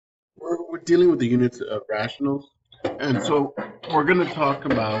we're dealing with the units of rationals, and so we're going to talk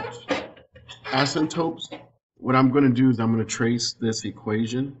about asymptotes. What I'm going to do is I'm going to trace this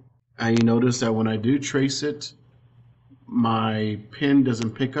equation, and you notice that when I do trace it, my pen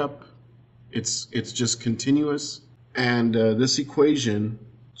doesn't pick up. It's just continuous, and this equation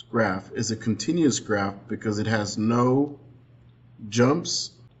graph is a continuous graph because it has no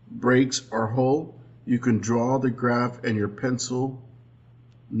jumps, breaks, or hole. You can draw the graph, and your pencil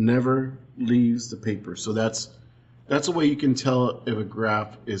never leaves the paper. So that's a way you can tell if a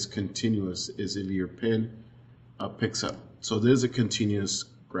graph is continuous, is if your pen picks up. So there's a continuous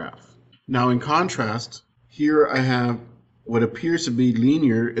graph. Now in contrast, here I have what appears to be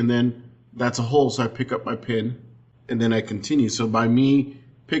linear, and then that's a hole, so I pick up my pen and then I continue. So by me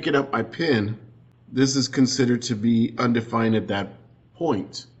picking up my pen, this is considered to be undefined at that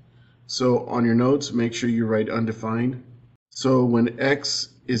point. So on your notes, make sure you write undefined. So when x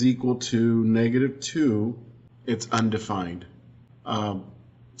is equal to -2, it's undefined.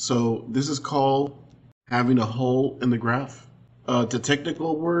 So this is called having a hole in the graph. The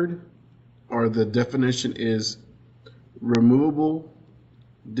technical word or the definition is removable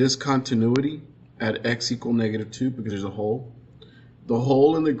discontinuity at x equal -2 because there's a hole. The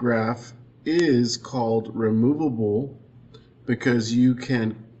hole in the graph is called removable because you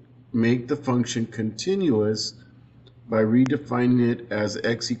can make the function continuous by redefining it as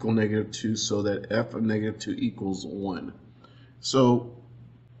x equal -2 so that f of -2 equals 1. So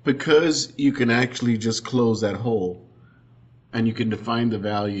because you can actually just close that hole and you can define the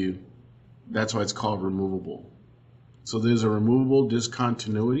value, that's why it's called removable. So there's a removable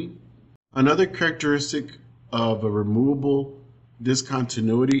discontinuity. Another characteristic of a removable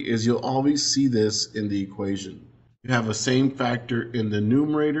discontinuity is you'll always see this in the equation. You have the same factor in the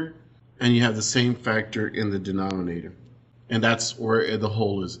numerator and you have the same factor in the denominator. And that's where the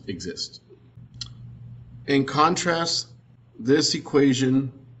hole exists. In contrast, this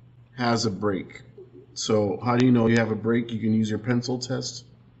equation has a break. So how do you know you have a break? You can use your pencil test.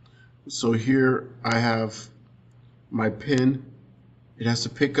 So here I have my pen. It has to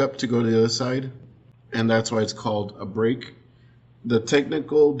pick up to go to the other side, and that's why it's called a break. The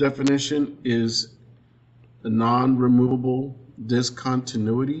technical definition is the non-removable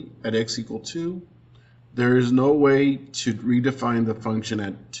discontinuity at x equal 2. There is no way to redefine the function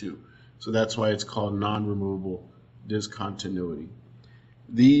at 2. So that's why it's called non-removable discontinuity.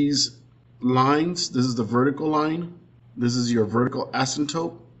 These lines, this is the vertical line. This is your vertical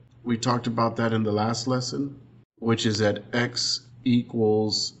asymptote. We talked about that in the last lesson, which is at x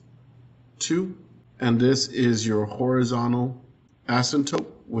equals 2. And this is your horizontal asymptote,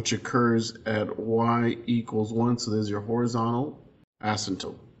 which occurs at y equals 1. So there's your horizontal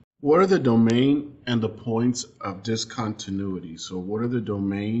asymptote. What are the domain and the points of discontinuity? So what are the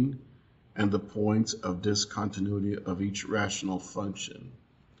domain and the points of discontinuity of each rational function?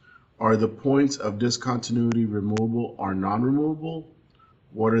 Are the points of discontinuity removable or non-removable?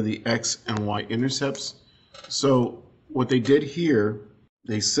 What are the x and y intercepts? So what they did here,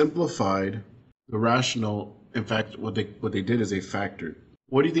 they simplified the rational. In fact, what they did is they factored.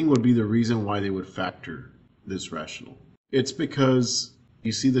 What do you think would be the reason why they would factor this rational? It's because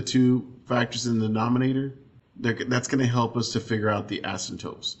you see the two factors in the denominator? That's going to help us to figure out the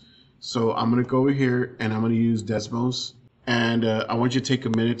asymptotes. So I'm going to go over here and I'm going to use Desmos. And I want you to take a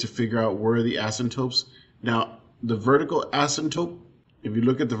minute to figure out where are the asymptotes. Now, the vertical asymptote, if you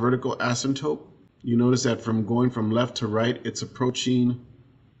look at the vertical asymptote, you notice that from going from left to right, it's approaching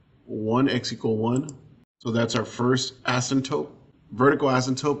 1 x equal 1. So that's our first asymptote, vertical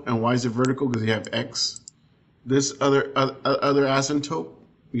asymptote. And why is it vertical? Because you have x. This other asymptote,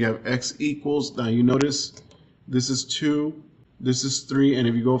 you have x equals. Now you notice this is 2, this is 3, and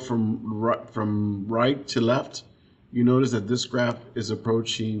if you go from right to left, you notice that this graph is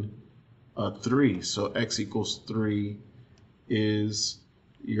approaching 3. So x equals 3 is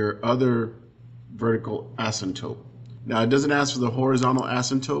your other vertical asymptote. Now it doesn't ask for the horizontal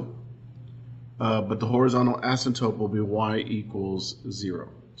asymptote, but the horizontal asymptote will be y equals 0.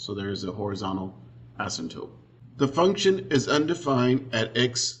 So there's a horizontal asymptote. The function is undefined at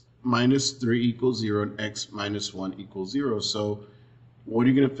x minus 3 equals 0 and x minus 1 equals 0. So what are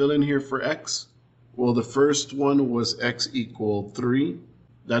you going to fill in here for x? Well, the first one was x equal 3.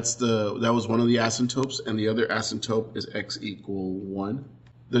 That was one of the asymptotes, and the other asymptote is x equal 1.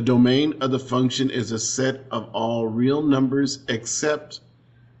 The domain of the function is a set of all real numbers except,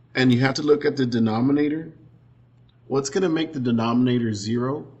 and you have to look at the denominator. What's going to make the denominator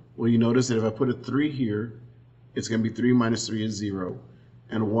 0? Well, you notice that if I put a 3 here, it's going to be 3 minus 3 is 0,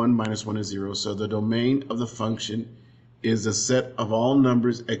 and 1 minus 1 is 0. So the domain of the function is a set of all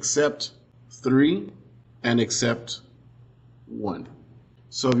numbers except 3 and except 1.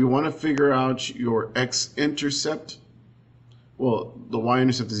 So if you want to figure out your x-intercept, well, the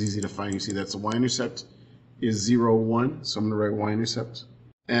y-intercept is easy to find. You see that's the y-intercept is 0, 1. So I'm going to write y-intercept.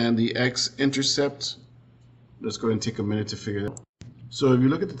 And the x-intercept, let's go ahead and take a minute to figure that out. So if you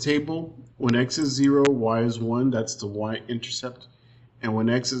look at the table, when x is 0, y is 1, that's the y-intercept. And when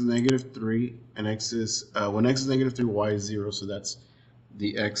x is negative 3, and when x is negative 3, y is 0, so that's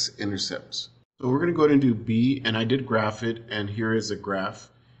the x-intercept. So we're going to go ahead and do B, and I did graph it, and here is a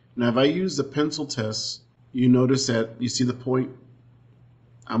graph. Now if I use the pencil test, you notice that you see the point.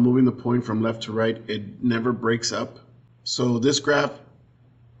 I'm moving the point from left to right. It never breaks up. So this graph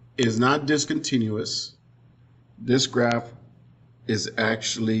is not discontinuous. This graph is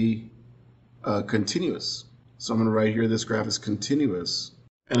actually continuous. So I'm going to write here this graph is continuous.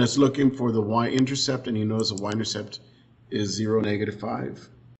 And it's looking for the y-intercept, and you notice the y-intercept is 0, negative 5.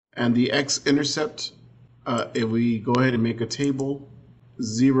 And the x-intercept, if we go ahead and make a table,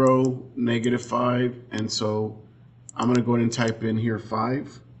 0, negative 5, and so I'm going to go ahead and type in here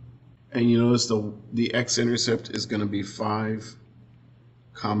 5, and you notice the x-intercept is going to be 5,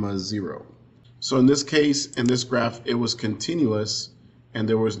 0. So in this case, in this graph, it was continuous, and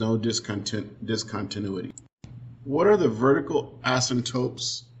there was no discontinuity. What are the vertical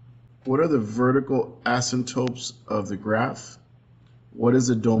asymptotes? What are the vertical asymptotes of the graph? What is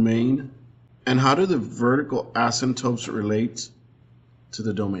the domain? And how do the vertical asymptotes relate to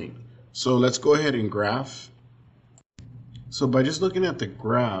the domain? So let's go ahead and graph. So by just looking at the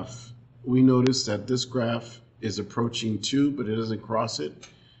graph, we notice that this graph is approaching 2, but it doesn't cross it.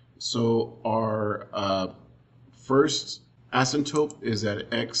 So our first asymptote is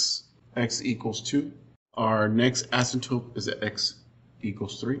at x equals 2. Our next asymptote is at x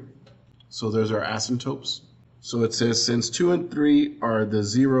equals 3. So there's our asymptotes. So it says since 2 and 3 are the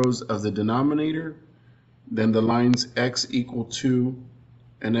zeros of the denominator, then the lines x equal 2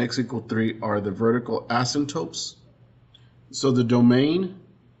 and x equal 3 are the vertical asymptotes. So the domain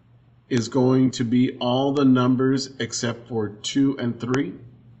is going to be all the numbers except for 2 and 3.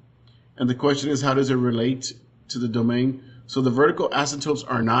 And the question is, how does it relate to the domain? So the vertical asymptotes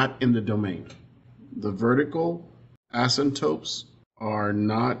are not in the domain. The vertical asymptotes are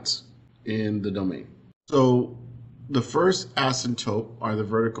not in the domain. So the first asymptote, or the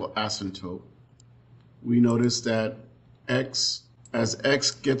vertical asymptote, we notice that as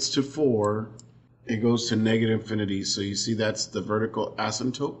x gets to 4, it goes to negative infinity. So you see that's the vertical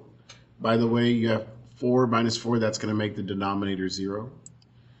asymptote. By the way, you have 4 minus 4, that's going to make the denominator 0.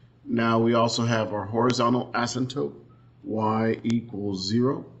 Now we also have our horizontal asymptote, y equals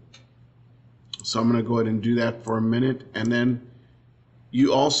 0. So I'm going to go ahead and do that for a minute. And then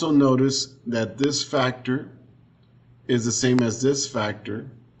you also notice that this factor is the same as this factor.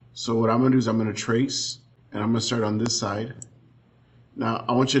 So what I'm going to do is I'm going to trace, and I'm going to start on this side. Now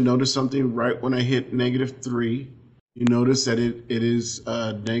I want you to notice something. Right when I hit negative 3, you notice that it is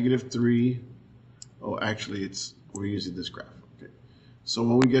negative 3. Oh, actually, we're using this graph. Okay. So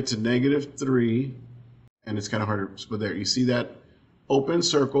when we get to negative 3, and it's kind of hard to put there, you see that open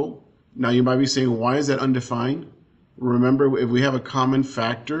circle. Now you might be saying, why is that undefined? Remember, if we have a common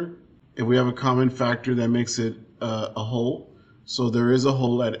factor, that makes it a whole. So there is a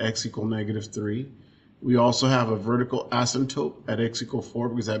whole at x equal negative 3. We also have a vertical asymptote at x equal 4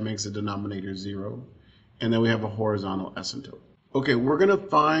 because that makes the denominator 0. And then we have a horizontal asymptote. Okay, we're going to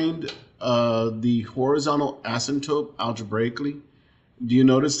find the horizontal asymptote algebraically. Do you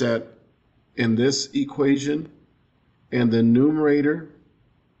notice that in this equation, in the numerator,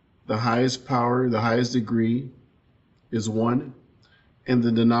 the highest power, the highest degree is 1. In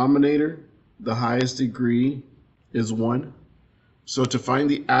the denominator, the highest degree is 1. So to find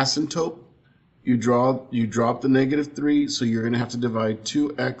the asymptote, you drop the negative 3, so you're going to have to divide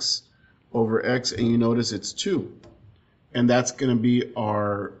 2x over x, and you notice it's 2. And that's going to be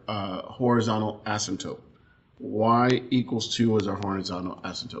our horizontal asymptote. Y equals 2 is our horizontal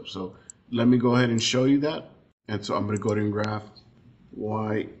asymptote. So let me go ahead and show you that. And so I'm going to go ahead and graph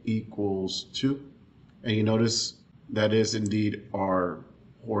y equals 2. And you notice that is indeed our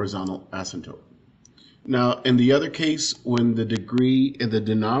horizontal asymptote. Now, in the other case, when the degree in the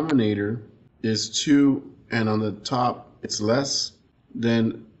denominator is 2 and on the top it's less,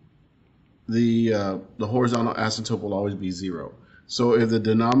 then the horizontal asymptote will always be 0. So if the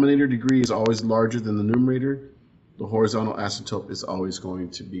denominator degree is always larger than the numerator, the horizontal asymptote is always going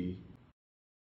to be